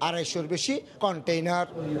প্রতিষ্ঠানের 250-এর বেশি কন্টেইনার।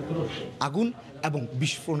 আগুন এবং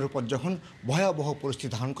বিস্ফোরণের পর যখন ভয়াবহ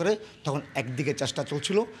পরিস্থিতি ধারণ করে তখন একদিকে চেষ্টা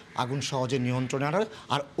চলছিল আগুন সহজে নিয়ন্ত্রণে আনার,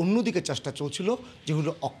 আর অন্যদিকে চেষ্টা চলছিল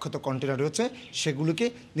যেগুলো অক্ষত কন্টেইনার রয়েছে সেগুলোকে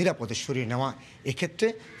নিরাপদে সরিয়ে নেওয়া। এক্ষেত্রে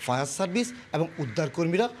ফায়ার সার্ভিস এবং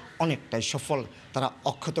উদ্ধারকর্মীরা অনেকটাই সফল। তারা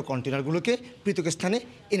অক্ষত কন্টেইনারগুলোকে পৃথক স্থানে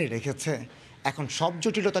এনে রেখেছে। এখন সব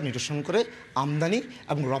জটিলতা নিরসন করে আমদানি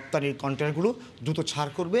এবং রপ্তানির কন্টেইনারগুলো দ্রুত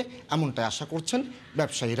ছাড় করবে এমনটাই আশা করছেন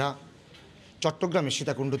ব্যবসায়ীরা। চট্টগ্রামের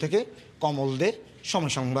সীতাকুণ্ড থেকে কমল দে,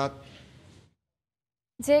 সময় সংবাদ।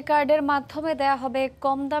 যে কার্ডের মাধ্যমে দেয়া হবে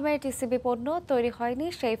কম দামে টিসিবি পণ্য তৈরি হয়নি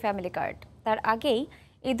সেই ফ্যামিলি কার্ড। তার আগেই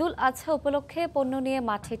ঈদুল আজহা উপলক্ষে পণ্য নিয়ে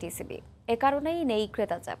মাঠে টিসিবি। এ কারণেই নেই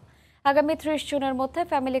ক্রেতা চাপ। আগামী 30 জুনের মধ্যে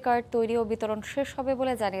ফ্যামিলি কার্ড তৈরি ও বিতরণ শেষ হবে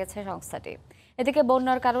বলে জানিয়েছে সংস্থাটি। এদিকে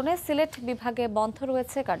বন্যার কারণে সিলেট বিভাগে বন্ধ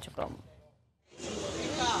রয়েছে কার্যক্রম।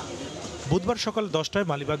 বুধবার সকাল 10টায়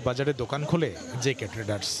মালিবাগ বাজারে দোকান খোলে জেকে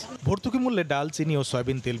ট্রেডার্স। ভর্তুকি মূল্যে ডাল, চিনি ও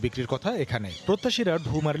সয়াবিন তেল বিক্রির কথা এখানে। প্রত্যাশীরা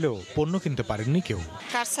ঢু মারলেও পণ্য কিনতে পারেননি কেউ।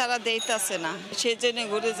 কাঠ ছাড়া দেইতাছে না, সেজন্য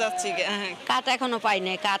ঘুরে যাচ্ছি। কাঠ এখনো পাই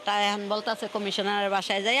নাই, কাটা এখন বলতাছে কমিশনারের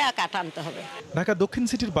বাসায় যাই কাঠ আনতে হবে। ঢাকা দক্ষিণ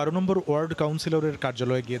সিটির 12 নম্বর ওয়ার্ড কাউন্সিলরের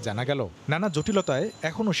কার্যালয়ে গিয়ে জানা গেল নানা জটিলতায়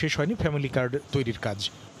এখনো শেষ হয়নি ফ্যামিলি কার্ড তৈরির কাজ।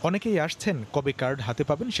 অনেকেই আসছেন কবে কার্ড হাতে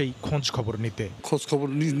পাবেন সেই খোঁজ খবর নিতে। খোঁজ খবর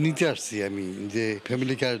নিতে আসছি আমি যে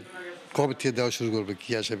ফ্যামিলি কার্ড কবে থেকে দেওয়া শুরু করবে,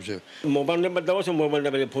 কি আসে বিষয়। মোবাইল নাম্বার দেওয়া আছে, মোবাইল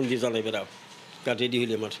নাম্বারে ফোন দিয়ে জানাবে কার্ড রেডি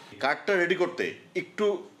হইলে। আমার কার্ডটা রেডি করতে একটু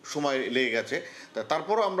সময় লেগে গেছে,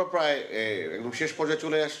 তারপরও আমরা প্রায় একদম শেষ পর্যায়ে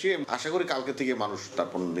চলে আসছি। আশা করি কালকে থেকে মানুষ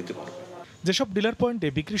তারপর নিতে পারবে। যেসব ডিলার পয়েন্টে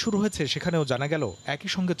বিক্রি শুরু হয়েছে সেখানেও জানা গেল একই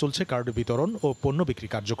সঙ্গে চলছে কার্ড বিতরণ ও পণ্য বিক্রি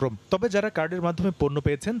কার্যক্রম। তবে যারা কার্ডের মাধ্যমে পণ্য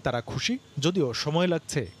পেয়েছেন তারা খুশি, যদিও সময়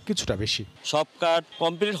লাগছে কিছুটা বেশি। সব কার্ড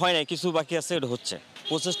কমপ্লিট হয় না, কিছু বাকি আছে, এটা হচ্ছে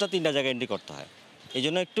প্রসেসটা 3টা জায়গায় এন্ট্রি করতে হয়, এই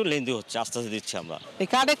জন্য একটু লেন্দি হচ্ছে। আস্তে আস্তে দিচ্ছি আমরা। এই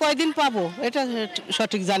কার্ডে কয়দিন পাবো এটা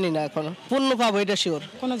সঠিক জানি না, এখনো পণ্য পাবো এটা শিওর।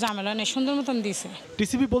 কোনো ঝামেলা নেই, সুন্দর মতন দিয়েছে।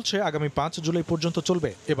 টিসিবি বলছে আগামী 5 জুলাই পর্যন্ত চলবে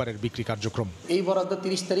এবারের বিক্রি কার্যক্রম। এই বরাদ্দ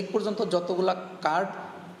 30 তারিখ পর্যন্ত যতগুলা কার্ড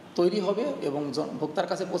তৈরি হবে এবং ভোক্তার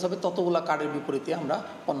কাছে পৌঁছাবে ততগুলা কার্ডের বিপরীতে আমরা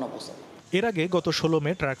পণ্য পৌঁছাবো। এর আগে গত 16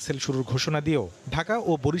 মে ট্রাক সেল শুরুর ঘোষণা দিয়েও ঢাকা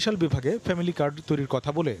ও বরিশাল বিভাগে ফ্যামিলি কার্ড তৈরির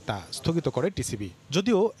কথা বলে তা স্থগিত করে টিসিবি।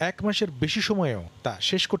 যদিও 1 মাসের বেশি সময়েও তা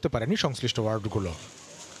শেষ করতে পারেনি সংশ্লিষ্ট ওয়ার্ডগুলো।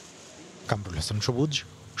 কামরুল হাসান সবুজ,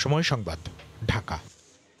 সময় সংবাদ, ঢাকা।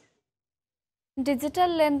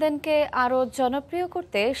 ডিজিটাল লেনদেনকে আরও জনপ্রিয়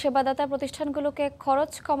করতে সেবাদাতা প্রতিষ্ঠানগুলোকে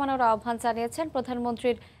খরচ কমানোর আহ্বান জানিয়েছেন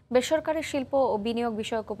প্রধানমন্ত্রীর বেসরকারি শিল্প ও বিনিয়োগ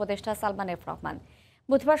বিষয়ক উপদেষ্টা সালমান এফ রহমান।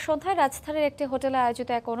 বুধবার সন্ধ্যায় রাজধানীর একটি হোটেলে আয়োজিত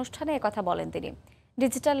এক অনুষ্ঠানে একথা বলেন তিনি।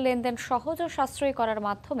 ডিজিটাল লেনদেন সহজ ও সাশ্রয়ী করার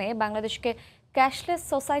মাধ্যমে বাংলাদেশকে ক্যাশলেস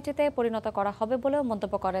সোসাইটিতে পরিণত করা হবে বলেও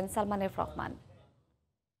মন্তব্য করেন Salman F Rahman.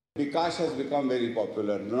 BKash has become very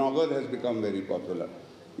popular, নগদ has become very popular,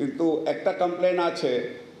 কিন্তু একটা কমপ্লেন আছে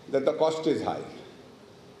that the cost is high,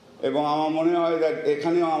 এবং আমার মনে হয় that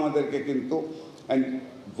এখানেও আমাদেরকে কিন্তু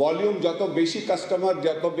ভলিউম যত বেশি কাস্টমার,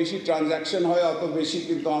 যত বেশি ট্রানজ্যাকশন হয় অত বেশি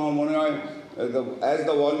কিন্তু আমার মনে হয় as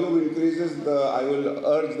the volume increases, I will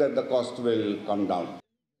urge that the cost will come down.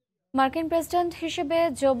 মার্কিন প্রেসিডেন্ট হিসেবে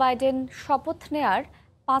জো বাইডেন শপথ নেয়ার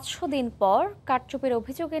 500 দিন পর কারচুপির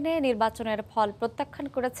অভিযোগ এনে নির্বাচনের ফল প্রত্যাখ্যান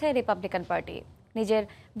করেছে রিপাবলিকান পার্টি। নিজের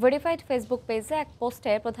ভেরিফাইড ফেসবুক পেজে এক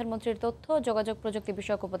পোস্টে প্রধানমন্ত্রীর তথ্য যোগাযোগ প্রযুক্তি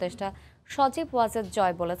বিষয়ক উপদেষ্টা সজীব ওয়াজেদ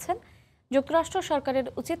জয় বলেছেন, যুক্তরাষ্ট্র সরকারের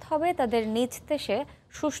উচিত হবে তাদের নিজ দেশে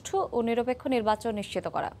সুষ্ঠু ও নিরপেক্ষ নির্বাচন নিশ্চিত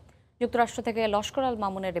করা। যুক্তরাষ্ট্র থেকে লস্কর আল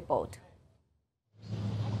মামুনের রিপোর্ট।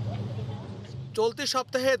 চলতি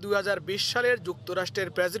সপ্তাহে 2020 সালের যুক্তরাষ্ট্রের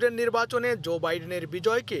প্রেসিডেন্ট নির্বাচনে জো বাইডেনের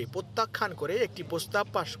বিজয়কে প্রত্যাখ্যান করে একটি প্রস্তাব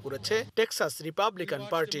পাশ করেছে টেক্সাস রিপাবলিকান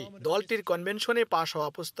পার্টি। দলটির কনভেনশনে পাশ হওয়া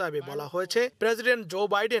প্রস্তাবে বলা হয়েছে, প্রেসিডেন্ট জো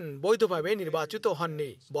বাইডেন বৈধভাবে নির্বাচিত হননি,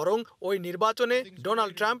 বরং ওই নির্বাচনে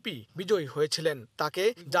ডোনাল্ড ট্রাম্পই বিজয়ী হয়েছিলেন। তাকে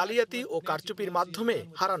জালিয়াতি ও কারচুপির মাধ্যমে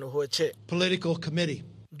হারানো হয়েছে।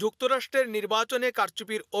 যুক্তরাষ্ট্রের নির্বাচনে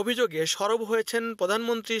কারচুপির অভিযোগে সরব হয়েছেন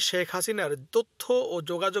প্রধানমন্ত্রী শেখ হাসিনার তথ্য ও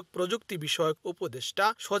যোগাযোগ প্রযুক্তি বিষয়ক উপদেষ্টা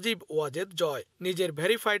সজীব ওয়াজেদ জয়। নিজের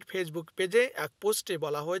ভেরিফাইড ফেসবুক পেজে এক পোস্টে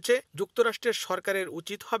বলা হয়েছে, যুক্তরাষ্ট্রের সরকারের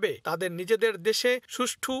উচিত হবে তাদের নিজেদের দেশে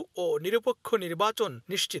সুষ্ঠু ও নিরপেক্ষ নির্বাচন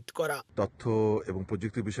নিশ্চিত করা। তথ্য এবং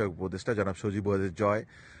প্রযুক্তি বিষয়ক উপদেষ্টা জনাব সজীব ওয়াজেদ জয়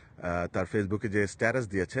তার ফেসবুকে যে স্ট্যাটাস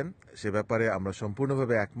দিয়েছেন সে ব্যাপারে আমরা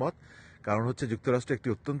সম্পূর্ণভাবে একমত। কারণ হচ্ছে যুক্তরাষ্ট্র একটি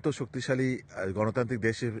অত্যন্ত শক্তিশালী গণতান্ত্রিক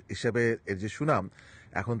দেশ হিসেবে এর যে সুনাম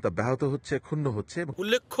এখন তা ব্যাহত হচ্ছে, ক্ষুণ্ণ হচ্ছে।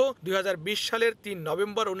 উল্লেখ্য, 2020 সালের 3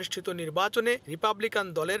 নভেম্বর অনুষ্ঠিত নির্বাচনে রিপাবলিকান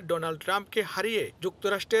দলের ডোনাল্ড ট্রাম্পকে হারিয়ে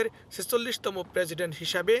যুক্তরাষ্ট্রের 46তম প্রেসিডেন্ট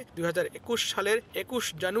হিসাবে 2021 সালের 21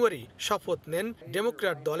 জানুয়ারি শপথ নেন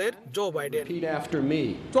ডেমোক্র্যাট দলের জো বাইডেন।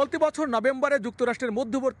 চলতি বছর নভেম্বরে যুক্তরাষ্ট্রের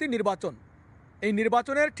মধ্যবর্তী নির্বাচন। এই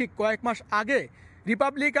নির্বাচনের ঠিক কয়েক মাস আগে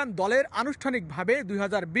রিপাবলিকান দলের আনুষ্ঠানিকভাবে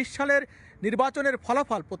 2020 সালের নির্বাচনের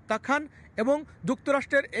ফলাফল প্রত্যাখ্যান এবং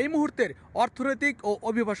যুক্তরাষ্ট্রের এই মুহূর্তের অর্থনৈতিক ও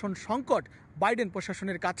অভিবাসন সংকট বাইডেন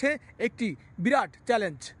প্রশাসনের কাছে একটি বিরাট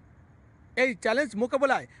চ্যালেঞ্জ। এই চ্যালেঞ্জ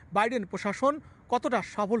মোকাবেলায় বাইডেন প্রশাসন কতটা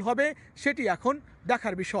সফল হবে সেটি এখন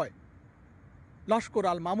দেখার বিষয়। লস্কর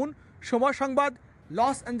আল মামুন, সময় সংবাদ,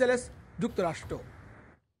 লস অ্যাঞ্জেলেস, যুক্তরাষ্ট্র।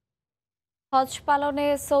 হজ পালনে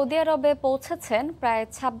সৌদি আরবে পৌঁছেছেন প্রায়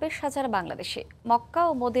 26,000 বাংলাদেশি। মক্কা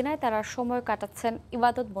ও মদিনায় তারা সময় কাটাচ্ছেন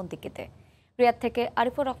ইবাদত বন্দিকিতে। রিয়াদ থেকে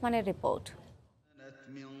আরিফুর রহমানের রিপোর্ট।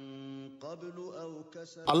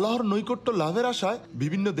 আল্লাহর নৈকট্য লাভের আশায়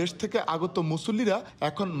বিভিন্ন দেশ থেকে আগত মুসল্লিরা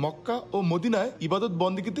এখন মক্কা ও মদিনায় ইবাদত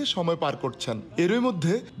বন্দেগীতে সময় পার করছেন। এরই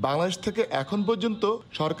মধ্যে বাংলাদেশ থেকে এখন পর্যন্ত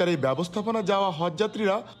সরকারি ব্যবস্থাপনা যাওয়া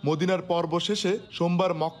হজযাত্রীরা মদিনার পর্ব শেষে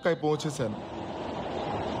সোমবার মক্কায় পৌঁছেছেন।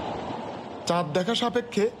 চাঁদ দেখা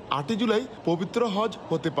সাপেক্ষে 8 জুলাই পবিত্র হজ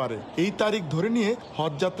হতে পারে। এই তারিখ ধরে নিয়ে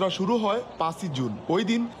হজযাত্রা শুরু হয় 5 জুন। ওই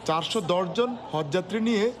দিন 410 জন হজযাত্রী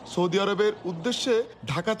নিয়ে সৌদি আরবের উদ্দেশ্যে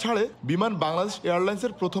ঢাকা ছাড়ে বিমান বাংলাদেশ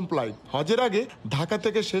এয়ারলাইন্সের প্রথম ফ্লাইট। হজের আগে ঢাকা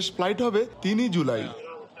থেকে শেষ ফ্লাইট হবে 3 জুলাই।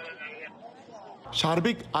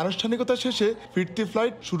 সার্বিক আনুষ্ঠানিকতা শেষে ফিরতি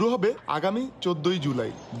ফ্লাইট শুরু হবে আগামী 14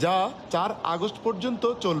 জুলাই, যা 4 আগস্ট পর্যন্ত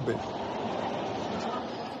চলবে।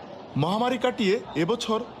 মহামারী কাটিয়ে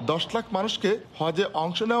এবছর 10 লাখ মানুষকে হজে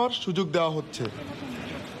অংশ নেওয়ার সুযোগ দেওয়া হচ্ছে।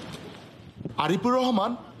 আরিফুর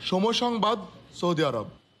রহমান, সময় সংবাদ, সৌদি আরব।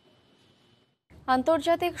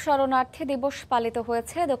 আন্তর্জাতিক শরণার্থী দিবস পালিত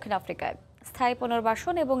হয়েছে দক্ষিণ আফ্রিকায়। স্থায়ী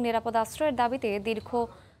পুনর্বাসন এবং নিরাপদ আশ্রয়ের দাবিতে দীর্ঘ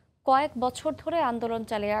কয়েক বছর ধরে আন্দোলন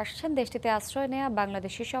চালিয়ে আসছেন দেশটিতে আশ্রয় নেওয়া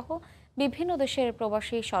বাংলাদেশি সহ বিভিন্ন দেশের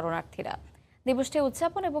প্রবাসী শরণার্থীরা। দিবসটি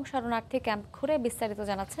উদযাপন এবং শরণার্থী ক্যাম্প ঘুরে বিস্তারিত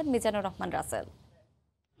জানাচ্ছেন মিজানুর রহমান রাসেল।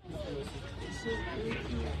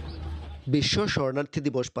 বিশ্ব শরণার্থী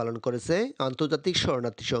দিবস পালন করেছে আন্তর্জাতিক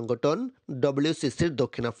শরণার্থী সংগঠন WCCর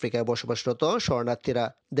দক্ষিণ আফ্রিকায় বসবাসরত শরণার্থীরা।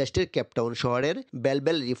 দেশটির কেপটাউন শহরের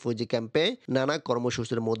বেলবেল রিফিউজি ক্যাম্পে নানা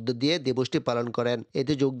কর্মসূচির মধ্য দিয়ে দিবসটি পালন করেন।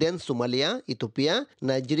 এতে যোগ দেন সোমালিয়া, ইথিওপিয়া,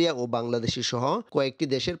 নাইজেরিয়া ও বাংলাদেশি সহ কয়েকটি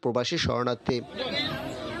দেশের প্রবাসী শরণার্থী।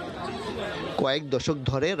 কয়েক দশক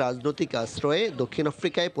ধরে রাজনৈতিক আশ্রয়ে দক্ষিণ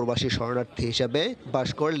আফ্রিকায় প্রবাসী শরণার্থী হিসেবে বাস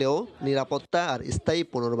করলেও নিরাপত্তা আর স্থায়ী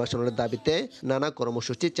পুনর্বাসনের দাবিতে নানা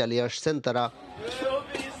কর্মসূচি চালিয়ে আসছেন তারা।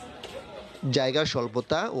 জায়গার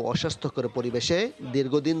স্বল্পতা ও অস্বাস্থ্যকর পরিবেশে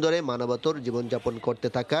দীর্ঘদিন ধরে মানবতর জীবনযাপন করতে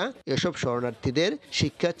থাকা এসব শরণার্থীদের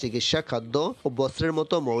শিক্ষা, চিকিৎসা, খাদ্য ও বস্ত্রের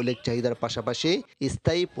মতো মৌলিক চাহিদার পাশাপাশি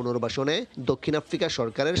স্থায়ী পুনর্বাসনে দক্ষিণ আফ্রিকা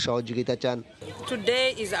সরকারের সহযোগিতা চান। Today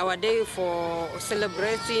is our day for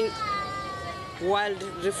celebrating World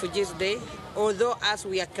Refugees Day, although as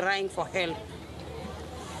we are crying for help.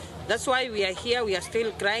 That's why we are here, we are still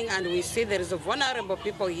crying and we see there is a vulnerable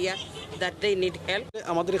people here that they need help.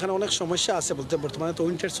 আমাদের এখানে অনেক সমস্যা আছে বলতে, বর্তমানে তো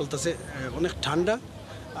winter চলতেছে, অনেক ঠান্ডা,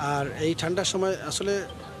 আর এই ঠান্ডার সময় আসলে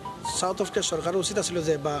সাউথ আফ্রিকা সরকার উচিত ছিল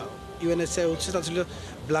যে বা ইউএনএসএ উচিত ছিল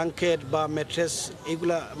ব্ল্যাঙ্কেট বা ম্যাট্রেস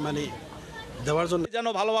এইগুলা মানে দেওয়ার জন্য, যেন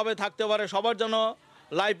ভালোভাবে থাকতে পারে, সবার জন্য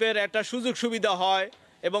লাইফের একটা সুযোগ সুবিধা হয়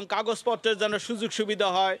এবং কাগজপত্রের জন্য সুযোগ সুবিধা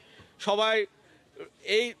হয়, সবাই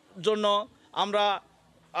এই জন্য আমরা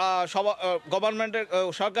গভর্নমেন্টের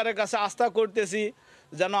সরকারের কাছে আস্থা করতেছি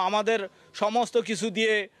যেন আমাদের সমস্ত কিছু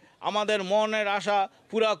দিয়ে আমাদের মনের আশা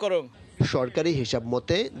পুরা করুন। সরকারি হিসাব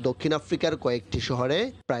মতে দক্ষিণ আফ্রিকার কয়েকটি শহরে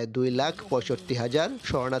প্রায় 2,65,000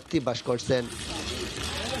 শরণার্থী বাস করছেন।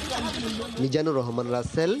 মিজানুর রহমান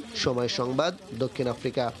রাসেল, সময় সংবাদ, দক্ষিণ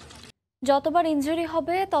আফ্রিকা। যতবার ইনজুরি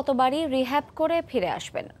হবে ততবারই রিহ্যাব করে ফিরে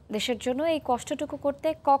আসবেন। দেশের জন্য এই কষ্টটুকু করতে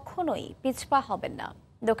কখনোই পিছপা হবেন না।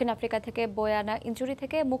 দক্ষিণ আফ্রিকা থেকে বয়ে আনা ইনজুরি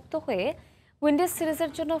থেকে মুক্ত হয়ে উইন্ডিজ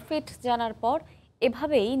সিরিজের জন্য ফিট জানার পর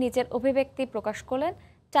এভাবেই নিজের অভিব্যক্তি প্রকাশ করলেন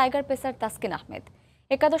টাইগার পেসার তাসকিন আহমেদ।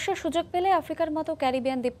 একাদশের সুযোগ পেলে আফ্রিকার মতো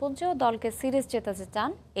ক্যারিবিয়ান দ্বীপপুঞ্জ দলকে সিরিজ জেতাতে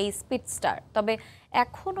চান এই স্পিড স্টার। তবে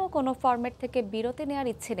এখনও কোনো ফরম্যাট থেকে বিরতি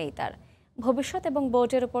নেওয়ার ইচ্ছে নেই তার। ভবিষ্যৎ এবং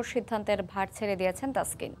বোর্ডের উপর সিদ্ধান্তের ভার ছেড়ে দিয়েছেন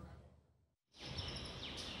তাসকিন।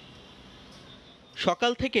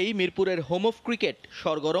 সকাল থেকেই মিরপুরের হোম অফ ক্রিকেট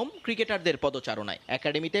সরগরম ক্রিকেটারদের পদচারণায়।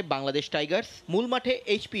 একাডেমিতে বাংলাদেশ টাইগার্স, মূল মাঠে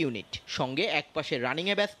এইচপি ইউনিট, সঙ্গে একপাশে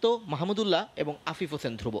রানিংয়ে ব্যস্ত মাহমুদুল্লাহ এবং আফিফ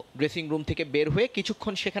হোসেন ধ্রুব। ড্রেসিং রুম থেকে বের হয়ে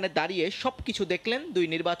কিছুক্ষণ সেখানে দাঁড়িয়ে সবকিছু দেখলেন দুই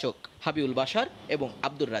নির্বাচক হাবিবুল বাশার এবং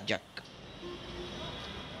আব্দুর রাজ্জাক।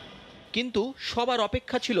 কিন্তু সবার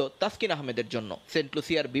অপেক্ষা ছিল তাসকিন আহমেদের জন্য। সেন্ট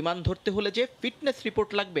লুসিয়ার বিমান ধরতে হলে যে ফিটনেস রিপোর্ট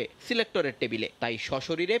লাগবে সিলেক্টরের টেবিলে, তাই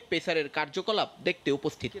সশরীরে পেসারের কার্যকলাপ দেখতে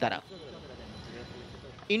উপস্থিত তারা।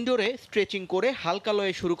 ইনডোরে স্ট্রেচিং করে হালকা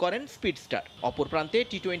লয়ে শুরু করেন স্পিড স্টার। অপর প্রান্তে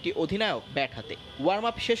টি-20 অধিনায়ক ব্যাট হাতে। ওয়ার্ম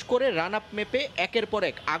আপ শেষ করে রান আপ মেপে একের পর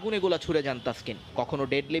এক আগুনে গোলা ছুড়ে যান তাসকিন। কখনো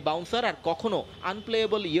ডেডলি বাউন্সার আর কখনো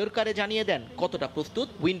আনপ্লেয়েবল ইয়র্কারে জানিয়ে দেন কতটা প্রস্তুত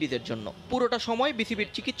উইন্ডিজের জন্য। পুরোটা সময়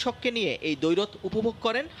বিসিবির চিকিৎসককে নিয়ে এই দ্বৈরথ উপভোগ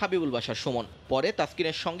করেন হাবিবুল বাশার সুমন। পরে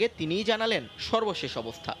তাসকিনের সঙ্গে তিনিই জানালেন সর্বশেষ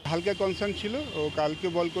অবস্থা। হালকা কনসার্ন ছিল, ও কালকে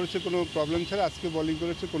বল করেছে কোনো প্রবলেম ছাড়া, আজকে বোলিং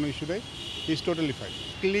করেছে কোনো ইস্যু নাই। He is totally fine.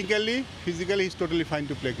 Clinically, physically he is totally fine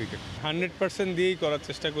to play cricket. 100% দিয়েই করার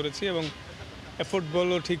চেষ্টা করেছি এবং এফোর্ট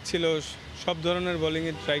বলও ঠিক ছিল। সব ধরনের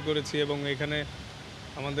বোলিংয়ে ট্রাই করেছি এবং এখানে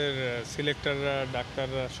আমাদের সিলেক্টররা,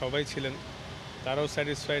 ডাক্তাররা সবাই ছিলেন, তারাও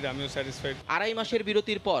স্যাটিসফাইড, আমিও স্যাটিসফাইড। 2.5 মাসের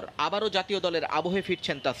বিরতির পর আবারও জাতীয় দলের আবহে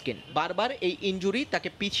ফিরছেন তাসকিন। বারবার এই ইনজুরি তাকে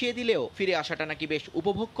পিছিয়ে দিলেও ফিরে আসাটা নাকি বেশ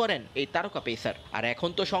উপভোগ করেন এই তারকা পেসার। আর এখন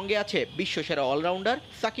তো সঙ্গে আছে বিশ্বসেরা অলরাউন্ডার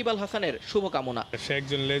সাকিব আল হাসানের শুভকামনা। সে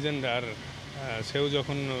একজন লেজেন্ড, আর সেও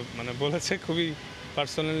যখন বলেছে খুবই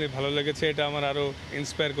পার্সোনালি ভালো লেগেছে। এটা আমার আরও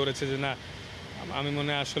ইন্সপায়ার করেছে যে না, আমি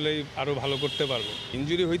মনে আসলেই আরও ভালো করতে পারবো।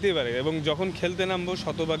 ইনজুরি হইতেই পারে এবং যখন খেলতে নামবো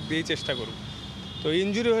শতভাগ দিয়েই চেষ্টা করব। তো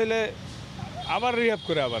ইনজুরি হইলে আবার রিহ্যাব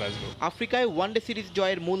করে আবার আসবো। আফ্রিকায় ওয়ানডে সিরিজ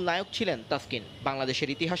জয়ের মূল নায়ক ছিলেন তাসকিন। বাংলাদেশের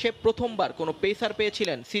ইতিহাসে প্রথমবার কোনো পেসার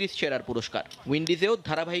পেয়েছিলেন সিরিজ সেরার পুরস্কার। উইন্ডিজেও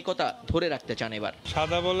ধারাবাহিকতা ধরে রাখতে চান এবার।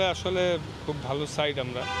 সাদা বলে আসলে খুব ভালো সাইড,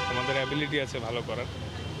 আমাদের অ্যাবিলিটি আছে ভালো করার।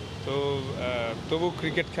 তো তবু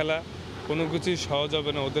ক্রিকেট খেলা কোনো কিছুই সহজ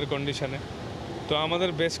হবে না ওদের কন্ডিশনে। তো আমাদের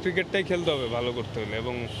বেস্ট ক্রিকেটটাই খেলতে হবে ভালো করতে হলে,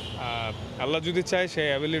 এবং আল্লাহ যদি চায় সেই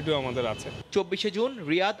অ্যাবিলিটিও আমাদের আছে। 24শে জুন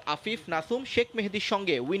রিয়াদ, আফিফ, নাসুম, শেখ মেহেদির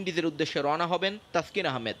সঙ্গে উইন্ডিজের উদ্দেশ্যে রওনা হবেন তাসকিন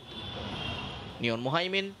আহমেদ। নিয়ন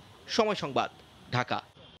মুহাইমিন, সময় সংবাদ, ঢাকা।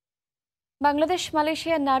 বাংলাদেশ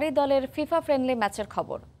মালয়েশিয়া নারী দলের ফিফা ফ্রেন্ডলি ম্যাচের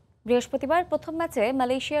খবর। বৃহস্পতিবার প্রথম ম্যাচে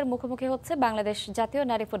মালয়েশিয়ার মুখোমুখি হচ্ছে বাংলাদেশ জাতীয়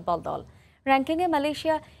নারী ফুটবল দল। র্যাঙ্কিংয়ে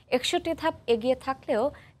মালয়েশিয়া 61 ধাপ এগিয়ে থাকলেও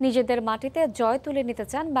নিজেদের মাটিতে জয় তুলে নিতে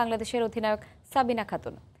চান বাংলাদেশের অধিনায়ক সাবিনা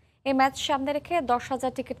খাতুন। এই ম্যাচ সামনে রেখে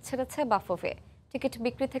 10,000 টিকিট ছেড়েছে বাফুফে। টিকিট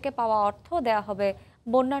বিক্রি থেকে পাওয়া অর্থ দেয়া হবে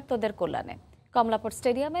বন্যার্তদের কল্যাণে। কমলাপুর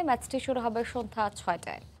স্টেডিয়ামে ম্যাচটি শুরু হবে সন্ধ্যা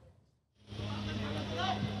 6টায়।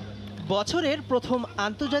 বছরের প্রথম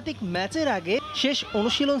আন্তর্জাতিক ম্যাচের আগে শেষ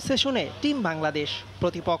অনুশীলন সেশনে টিম বাংলাদেশ।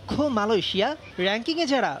 প্রতিপক্ষ মালয়েশিয়া,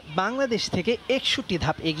 র্যাঙ্কিংয়ে যারা বাংলাদেশ থেকে 61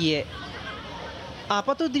 ধাপ এগিয়ে।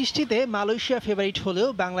 আপাত দৃষ্টিতে মালয়েশিয়া ফেভারিট হলেও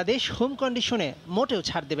বাংলাদেশ হোম কন্ডিশনে মোটেও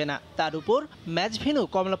ছাড় দেবে না। তার উপর ম্যাচ ভেন্যু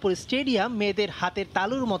কমলাপুর স্টেডিয়াম মেয়েদের হাতের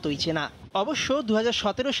তালুর মতোই চেনা। অবশ্য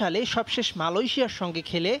 2017 সালে সবশেষ মালয়েশিয়ার সঙ্গে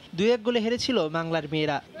খেলে 2-1 গোলে হেরেছিল বাংলার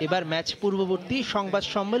মেয়েরা। এবার ম্যাচ পূর্ববর্তী সংবাদ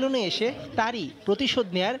সম্মেলনে এসে তারই প্রতিশোধ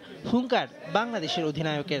নেয়ার হুঙ্কার বাংলাদেশের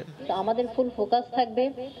অধিনায়কের। আমাদের ফুল ফোকাস থাকবে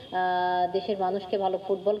দেশের মানুষকে ভালো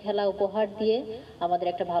ফুটবল খেলা উপহার দিয়ে আমাদের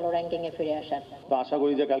একটা ভালো র্যাঙ্কিং এ ফিরে আসার। তো আশা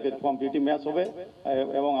করি যে কালকে কম্পিটিটিভ ম্যাচ হবে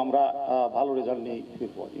এবং আমরা ভালো রেজাল্ট নিয়ে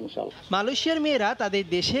ফিরবো ইনশাআল্লাহ। মালয়েশিয়ার মেয়েরা তাদের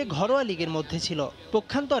দেশে ঘরোয়া লিগের মধ্যে ছিল।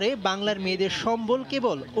 পক্ষান্তরে বাংলার মেয়েদের সম্বল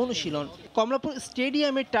কেবল অনুশীলন। কমলাপুর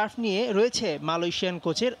স্টেডিয়ামের টার্ফ নিয়ে রয়েছে মালয়েশিয়ান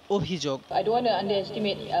কোচের অভিযোগ। I don't want to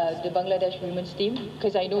underestimate the Bangladesh women's team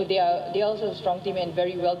because I know they are also a strong team and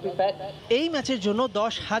very well prepared. এই ম্যাচের জন্য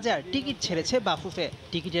 10,000 টিকিট ছেড়েছে বাফুফে।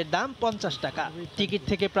 টিকিটের দাম 50 টাকা। টিকিট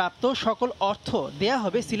থেকে প্রাপ্ত সকল অর্থ দেয়া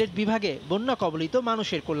হবে সিলেট বিভাগে বন্যা কবলিত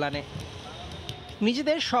মানুষের কল্যাণে।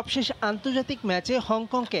 নিজেদের সবশেষ আন্তর্জাতিক ম্যাচে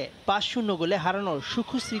হংকংকে ৫-০ গোলে হারানোর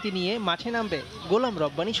সুখু স্মৃতি নিয়ে মাঠে নামবে গোলাম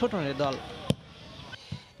রব্বানী ছোটনের দল।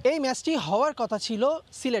 এই ম্যাচটি হওয়ার কথা ছিল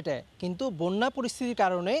সিলেটে, কিন্তু বন্যা পরিস্থিতির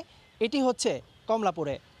কারণে এটি হচ্ছে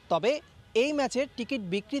কমলাপুরে। তবে এই ম্যাচের টিকিট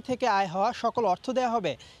বিক্রি থেকে আয় হওয়া সকল অর্থ দেওয়া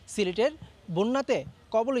হবে সিলেটের বন্যাতে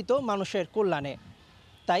কবলিত মানুষের কল্যাণে।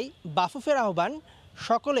 তাই বাফুফের আহ্বান,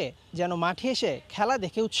 সকলে যেন মাঠে এসে খেলা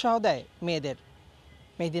দেখে উৎসাহ দেয় মেয়েদের।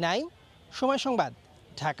 মেহেদী নাইম, সময় সংবাদ,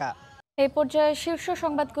 ঢাকা। এই পর্যায়ে শীর্ষ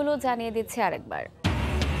সংবাদগুলো জানিয়ে দিচ্ছে আরেকবার।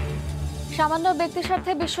 সামান্য ব্যক্তি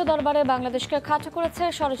স্বার্থে বিশ্ব দরবারে বাংলাদেশকে খাটো করেছে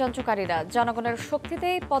ষড়যন্ত্রকারীরা। জনগণের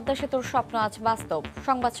শক্তিতেই পদ্মা সেতুর স্বপ্ন আজ বাস্তব,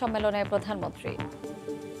 সংবাদ সম্মেলনে প্রধানমন্ত্রী।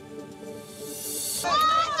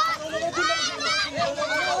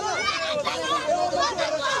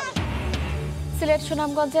 সিলেট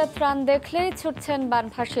সুনামগঞ্জে ত্রাণ দেখলেই ছুটছেন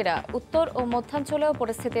বানভাসীরা। উত্তর ও মধ্যাঞ্চলেও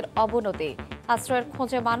পরিস্থিতির অবনতি। আশ্রয়ের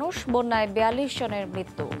খোঁজে মানুষ, বন্যায় ৪২ জনের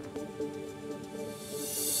মৃত্যু।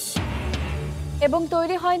 এবং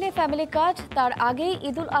তৈরি হয়নি ফ্যামিলি কার্ড, তার আগেই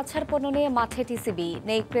ঈদুল আজহার পণ্য নিয়ে মাঠে টিসিবি,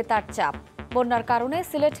 নেই ক্রেতার চাপ। বন্যার কারণে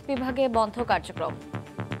সিলেট বিভাগে বন্ধ কার্যক্রম।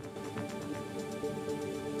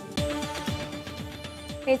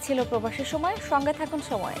 এই ছিল প্রবাসী সময়, সঙ্গে থাকুন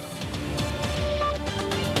সময়।